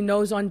community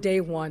knows on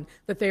day one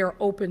that they are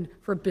open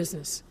for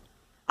business.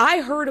 I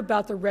heard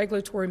about the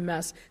regulatory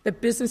mess that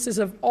businesses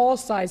of all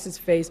sizes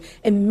face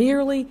in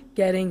merely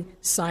getting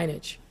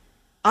signage.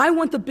 I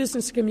want the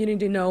business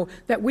community to know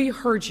that we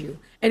heard you,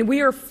 and we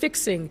are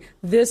fixing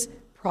this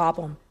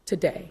problem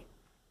today.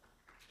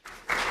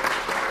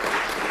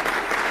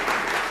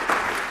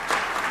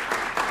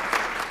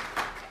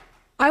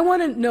 I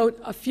want to note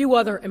a few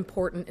other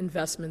important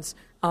investments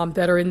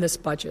that are in this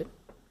budget.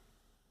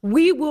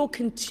 We will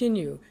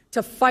continue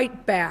to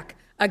fight back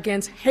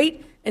against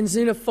hate and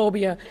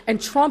xenophobia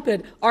and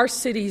trumpet our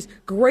city's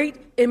great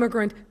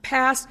immigrant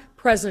past,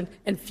 present,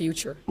 and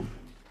future.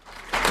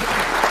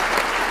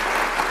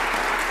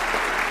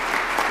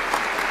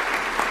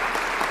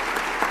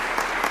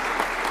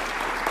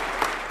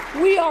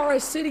 We are a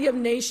city of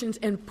nations,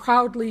 and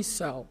proudly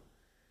so.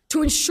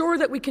 To ensure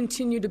that we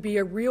continue to be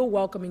a real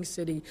welcoming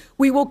city,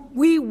 we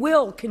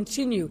will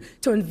continue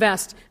to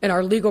invest in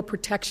our legal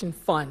protection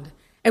fund,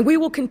 and we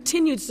will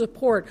continue to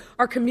support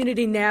our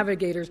community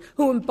navigators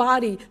who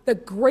embody the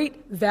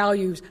great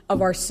values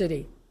of our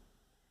city.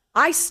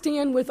 I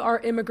stand with our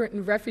immigrant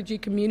and refugee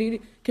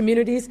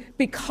communities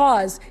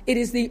because it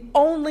is the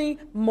only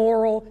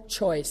moral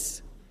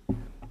choice.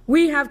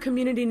 We have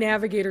community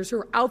navigators who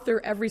are out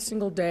there every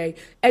single day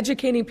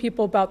educating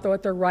people about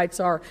what their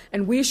rights are,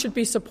 and we should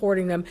be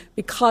supporting them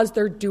because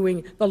they're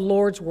doing the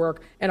Lord's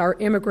work in our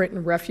immigrant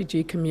and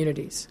refugee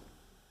communities.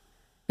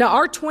 Now,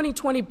 our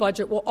 2020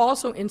 budget will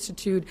also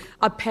institute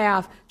a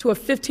path to a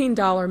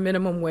 $15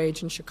 minimum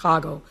wage in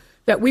Chicago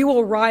that we will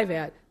arrive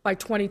at by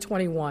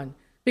 2021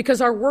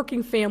 because our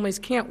working families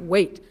can't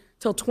wait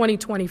till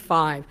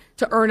 2025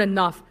 to earn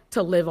enough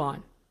to live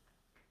on.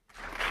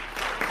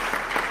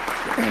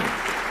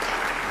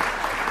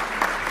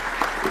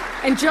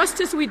 And just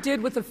as we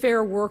did with the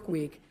Fair Work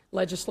Week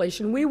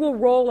legislation, we will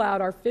roll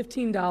out our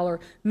 $15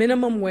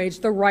 minimum wage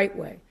the right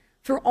way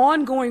through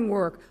ongoing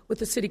work with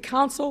the City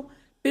Council,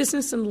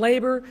 business and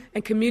labor,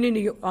 and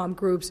community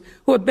groups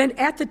who have been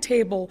at the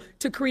table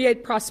to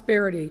create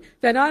prosperity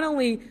that not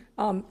only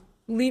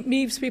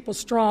leaves people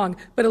strong,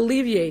 but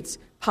alleviates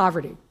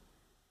poverty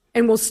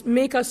and will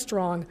make us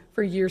strong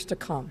for years to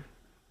come.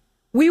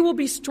 We will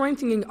be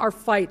strengthening our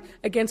fight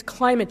against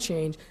climate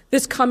change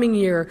this coming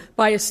year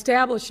by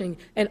establishing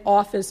an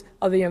Office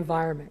of the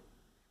Environment.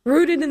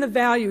 Rooted in the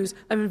values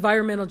of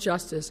environmental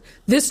justice,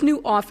 this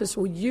new office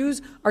will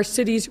use our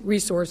city's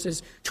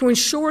resources to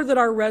ensure that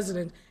our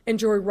residents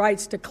enjoy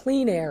rights to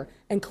clean air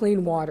and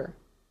clean water.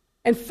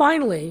 And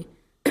finally,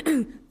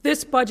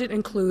 this budget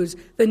includes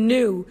the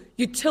new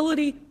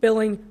Utility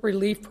Billing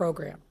Relief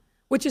Program,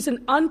 which is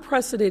an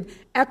unprecedented,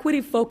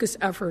 equity-focused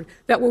effort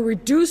that will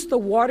reduce the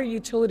water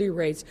utility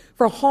rates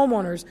for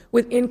homeowners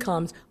with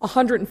incomes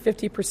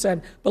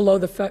 150% below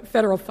the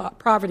federal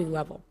poverty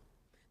level.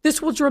 This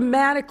will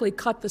dramatically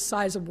cut the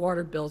size of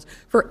water bills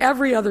for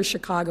every other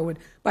Chicagoan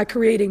by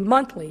creating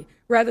monthly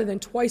rather than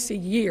twice a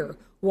year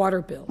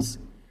water bills.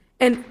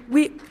 And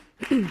we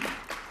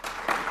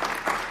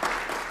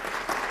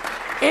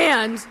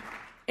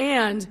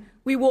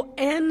will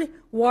end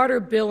water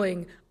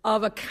billing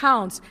of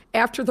accounts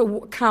after the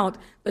account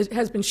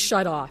has been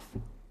shut off.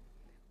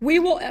 We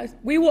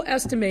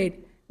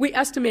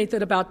estimate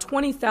that about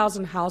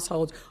 20,000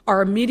 households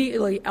are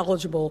immediately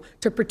eligible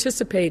to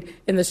participate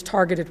in this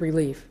targeted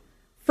relief.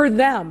 For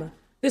them,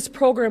 this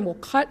program will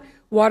cut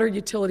water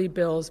utility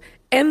bills,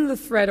 end the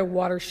threat of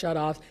water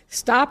shutoffs,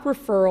 stop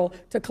referral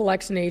to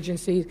collection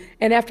agencies,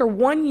 and after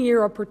 1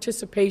 year of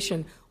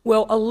participation,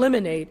 will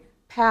eliminate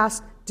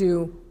past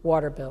due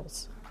water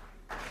bills.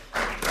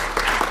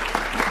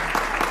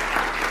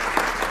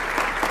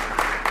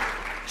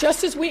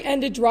 Just as we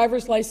ended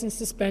driver's license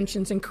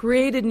suspensions and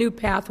created new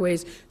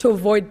pathways to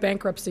avoid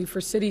bankruptcy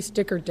for city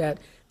sticker debt,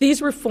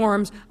 these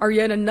reforms are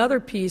yet another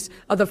piece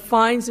of the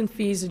fines and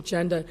fees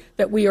agenda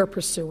that we are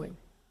pursuing.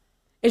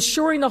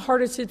 Ensuring the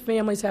hardest hit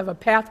families have a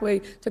pathway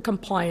to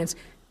compliance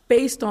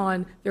based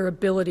on their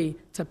ability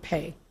to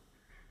pay.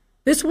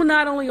 This will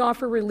not only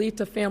offer relief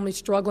to families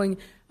struggling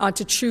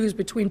to choose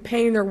between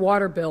paying their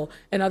water bill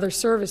and other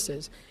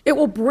services, it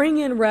will bring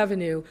in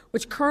revenue,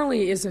 which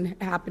currently isn't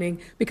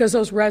happening because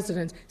those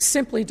residents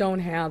simply don't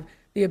have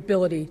the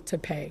ability to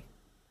pay.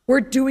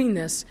 We're doing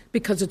this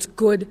because it's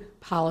good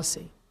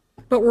policy,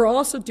 but we're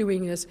also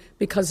doing this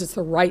because it's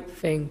the right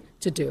thing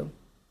to do.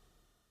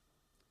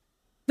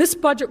 This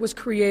budget was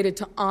created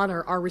to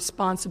honor our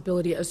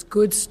responsibility as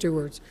good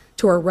stewards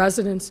to our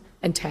residents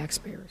and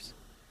taxpayers,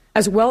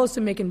 as well as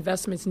to make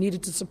investments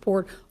needed to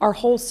support our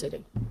whole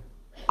city.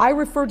 I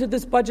referred to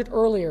this budget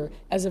earlier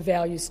as a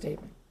value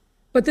statement,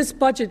 but this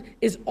budget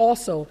is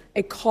also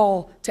a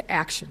call to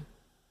action.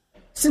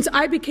 Since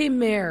I became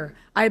mayor,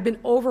 I have been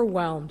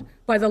overwhelmed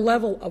by the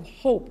level of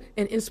hope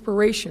and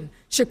inspiration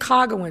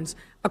Chicagoans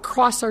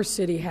across our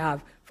city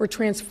have for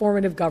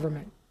transformative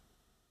government.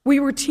 We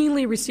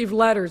routinely receive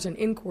letters and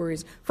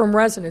inquiries from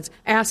residents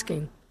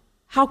asking,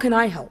 how can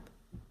I help?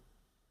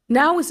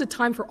 Now is the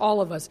time for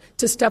all of us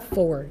to step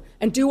forward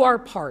and do our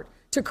part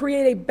to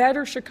create a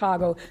better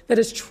Chicago that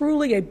is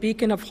truly a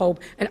beacon of hope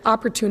and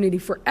opportunity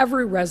for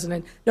every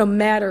resident, no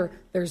matter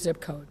their zip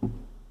code.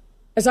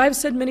 As I've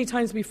said many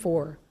times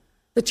before,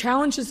 the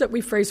challenges that we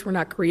face were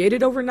not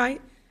created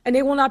overnight, and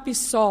they will not be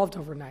solved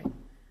overnight.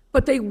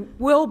 But they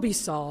will be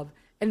solved,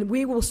 and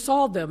we will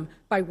solve them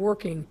by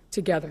working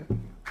together.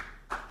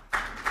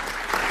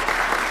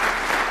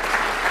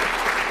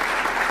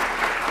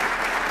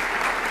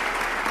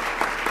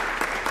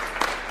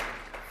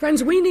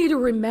 Friends, we need to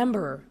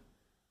remember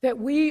that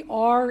we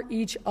are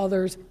each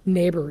other's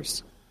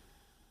neighbors.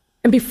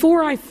 And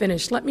before I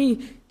finish, let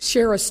me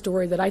share a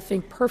story that I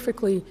think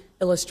perfectly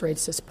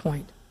illustrates this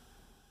point.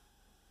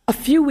 A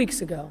few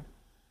weeks ago,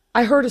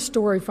 I heard a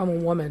story from a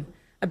woman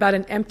about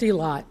an empty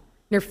lot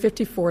near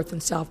 54th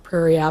and South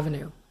Prairie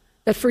Avenue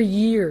that for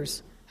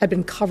years had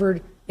been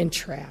covered in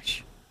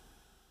trash.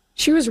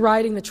 She was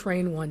riding the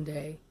train one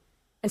day,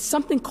 and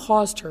something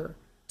caused her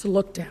to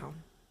look down.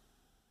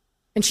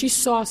 And she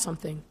saw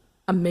something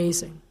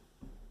amazing.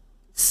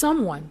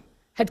 Someone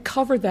had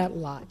covered that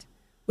lot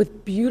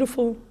with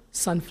beautiful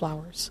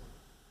sunflowers.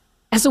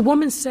 As the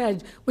woman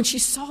said, when she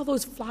saw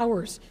those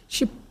flowers,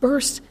 she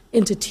burst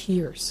into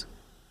tears.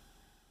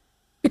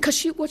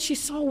 Because what she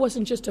saw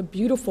wasn't just a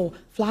beautiful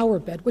flower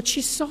bed. What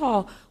she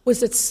saw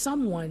was that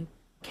someone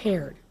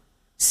cared.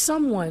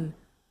 Someone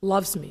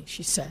loves me,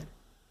 she said.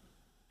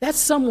 That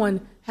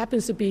someone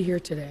happens to be here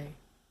today.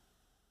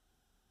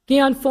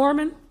 Guion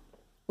Foreman,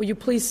 will you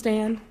please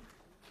stand?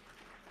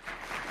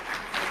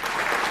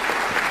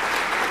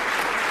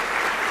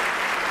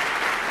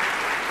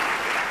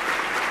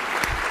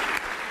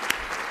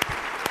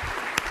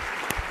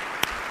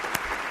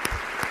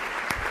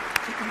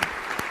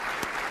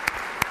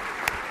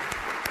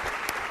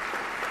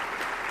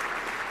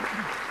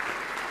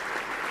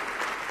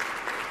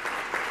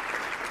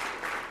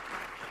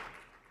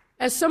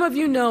 As some of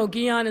you know,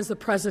 Guion is the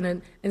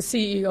president and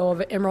CEO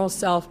of Emerald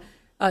South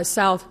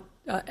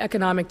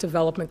Economic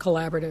Development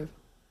Collaborative.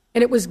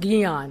 And it was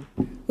Guion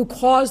who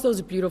caused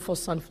those beautiful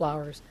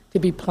sunflowers to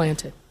be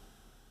planted.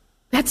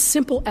 That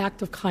simple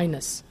act of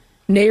kindness,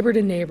 neighbor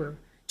to neighbor,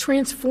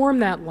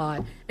 transformed that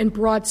lot and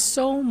brought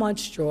so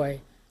much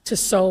joy to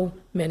so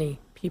many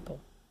people.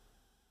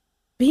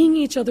 Being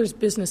each other's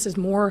business is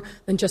more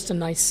than just a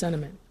nice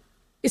sentiment.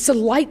 It's a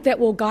light that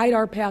will guide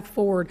our path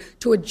forward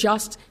to a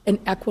just and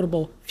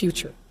equitable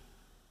future.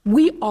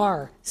 We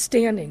are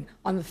standing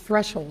on the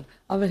threshold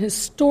of a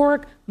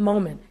historic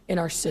moment in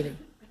our city.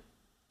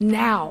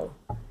 Now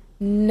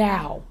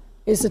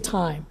is the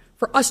time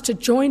for us to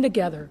join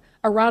together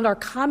around our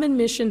common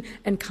mission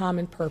and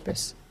common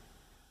purpose.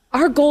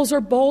 Our goals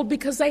are bold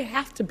because they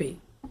have to be.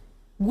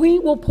 We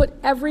will put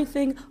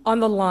everything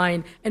on the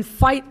line and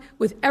fight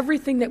with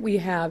everything that we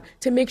have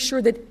to make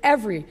sure that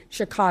every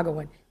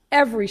Chicagoan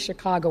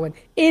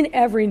in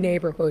every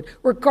neighborhood,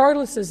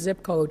 regardless of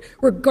zip code,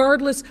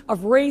 regardless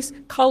of race,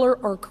 color,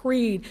 or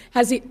creed,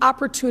 has the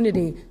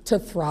opportunity to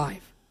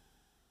thrive.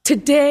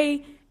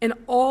 Today and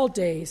all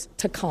days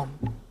to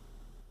come.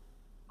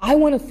 I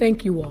want to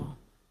thank you all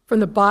from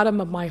the bottom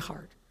of my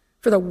heart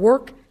for the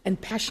work and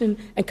passion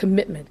and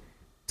commitment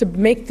to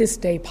make this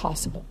day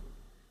possible.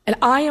 And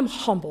I am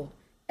humbled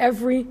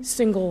every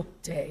single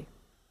day.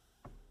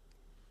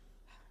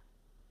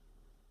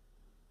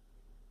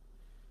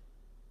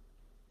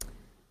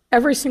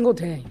 Every single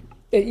day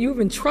that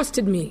you've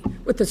entrusted me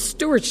with the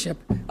stewardship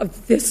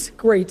of this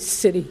great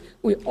city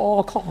we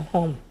all call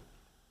home.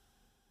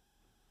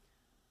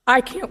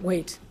 I can't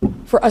wait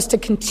for us to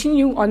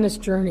continue on this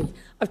journey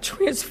of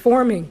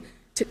transforming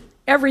to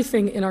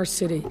everything in our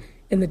city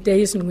in the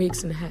days and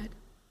weeks ahead.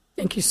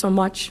 Thank you so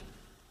much.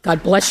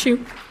 God bless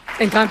you,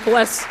 and God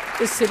bless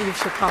the city of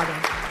Chicago.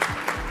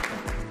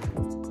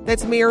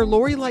 That's Mayor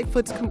Lori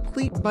Lightfoot's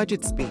complete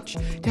budget speech.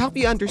 To help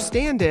you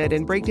understand it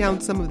and break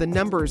down some of the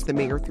numbers the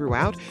mayor threw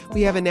out,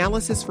 we have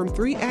analysis from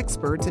 3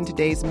 experts in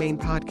today's main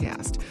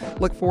podcast.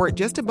 Look for it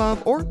just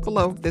above or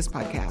below this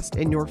podcast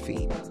in your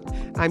feed.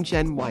 I'm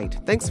Jen White.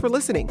 Thanks for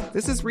listening.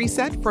 This is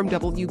Reset from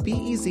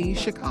WBEZ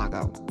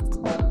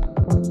Chicago.